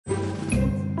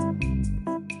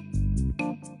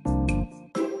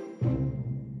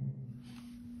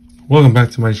Welcome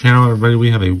back to my channel, everybody.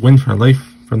 We have a win for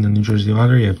life from the New Jersey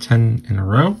Lottery. We have 10 in a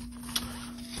row.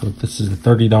 So this is a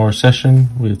 $30 session.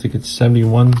 We have tickets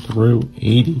 71 through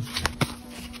 80.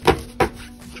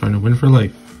 Trying to win for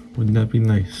life. Wouldn't that be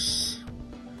nice?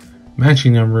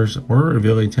 Matching numbers or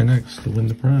avail a 10x to win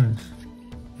the prize.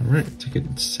 Alright,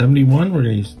 ticket 71. We're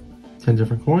going to use 10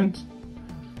 different coins.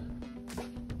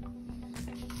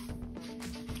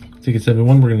 Ticket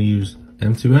 71, we're going to use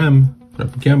M2M.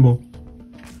 Grab a gamble.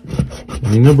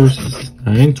 Any numbers?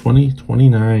 9, 20,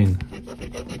 29.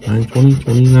 9, 20,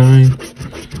 29.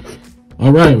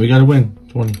 Alright, we got to win.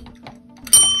 20.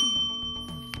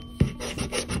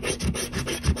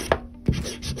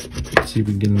 Let's see if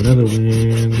we can get another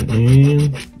win.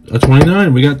 And a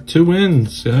 29. We got 2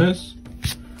 wins, guys.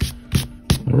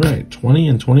 Alright, 20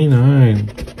 and 29.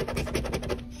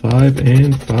 5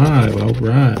 and 5.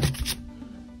 Alright.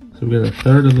 So we got a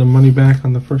third of the money back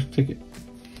on the first ticket.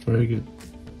 Very good.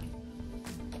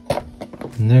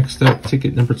 Next up,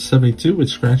 ticket number 72 with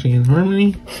Scratching in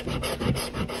Harmony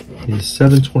is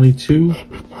 722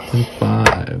 and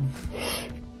 5.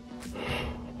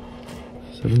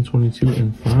 722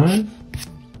 and 5.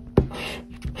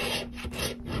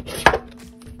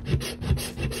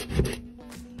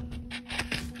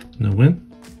 No win.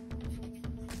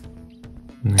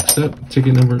 Next up,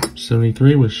 ticket number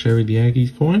 73 with Sherry the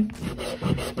Yankees coin.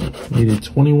 Needed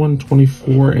 21,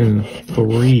 24, and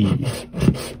 3.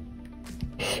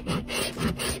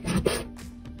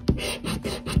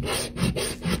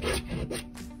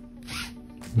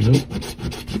 Nope.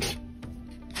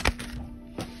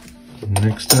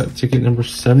 Next up, ticket number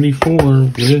 74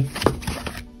 with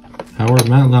Howard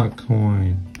Matlock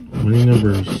coin. Winning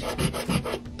numbers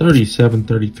 37,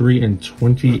 33, and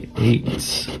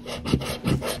 28.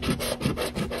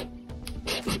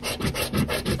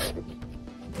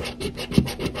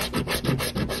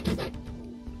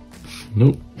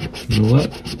 Nope. No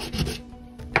luck.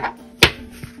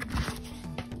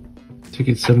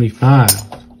 Ticket 75.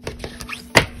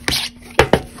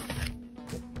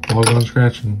 All gone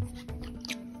scratching.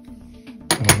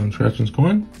 All gone scratching's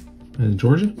coin. And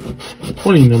Georgia.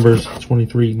 20 numbers.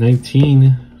 23,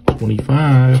 19,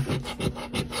 25.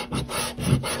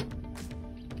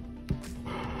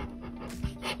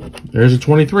 There's a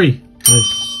 23.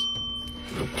 Nice.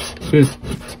 Good.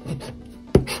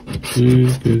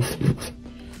 Good.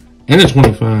 And a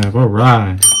 25.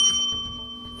 Alright.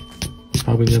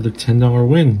 Probably another $10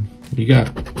 win. You got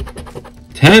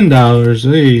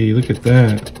 $10. Hey, look at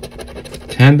that.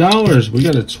 $10. We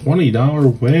got a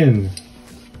 $20 win.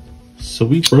 So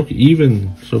we broke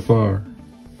even so far.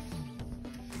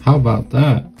 How about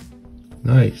that?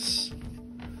 Nice.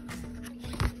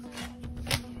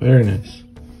 Very nice.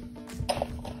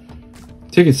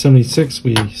 Ticket 76.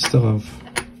 We still have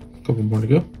a couple more to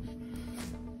go.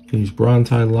 Can use Bronze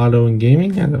Tie Lotto and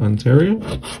Gaming out of Ontario.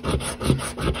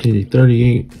 Need a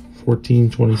 38, 14,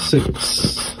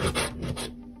 26.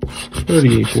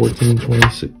 38, 14,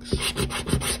 26.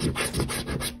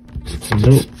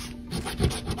 Nope.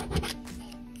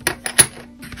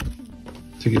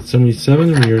 Ticket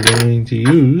 77, we are going to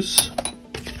use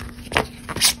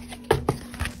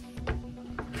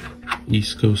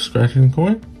East Coast Scratching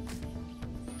coin.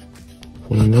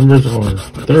 Winning numbers are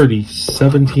 30,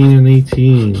 17, and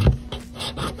 18.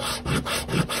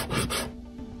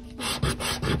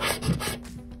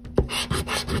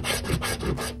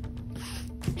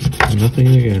 Nothing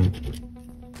again.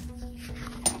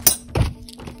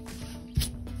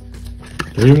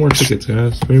 3 more tickets,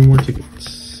 guys. 3 more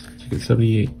tickets. Ticket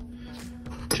 78.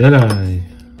 Jedi.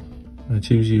 I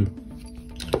choose you.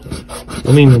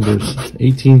 Winning numbers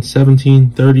 18,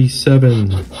 17, 37.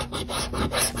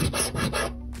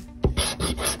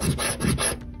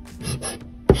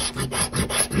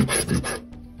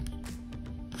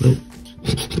 Nope.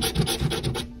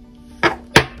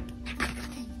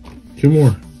 2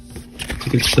 more.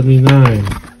 Ticket 79.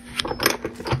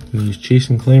 Use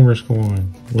Chasing Claimers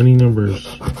coin. Winning numbers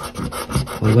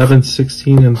 11,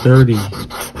 16, and 30.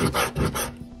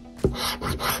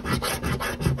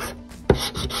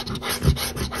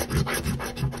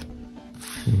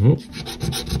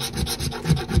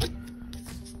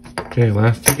 Okay,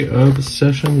 last ticket of the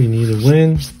session. We need a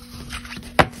win.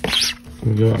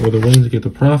 We go out with a win to get the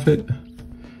profit.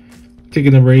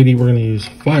 Ticket number 80, we're going to use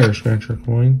Fire Scratcher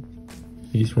coin.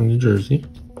 He's from New Jersey.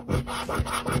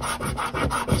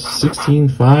 16,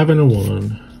 5, and a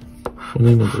 1.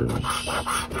 Winning numbers.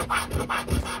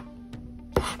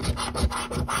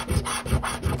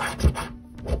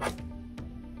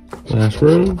 Last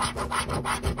row.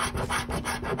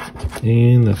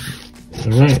 And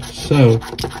nothing. Alright, so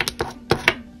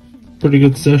Pretty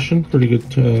good session, pretty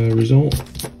good result,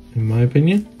 in my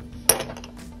opinion.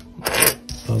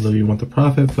 Although you want the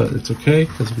profit, but it's okay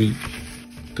because we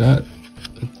got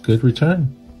a good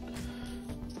return.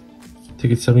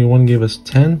 Ticket 71 gave us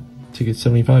 10. Ticket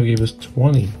 75 gave us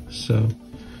 20. So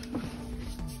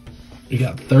we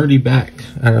got 30 back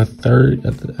out of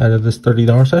this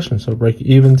 $30 session. So break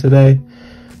even today.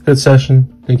 Good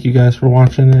session. Thank you guys for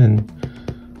watching, and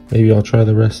maybe I'll try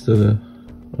the rest of the.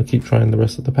 I'll keep trying the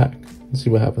rest of the pack and see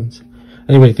what happens.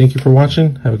 Anyway, thank you for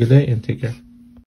watching. Have a good day and take care.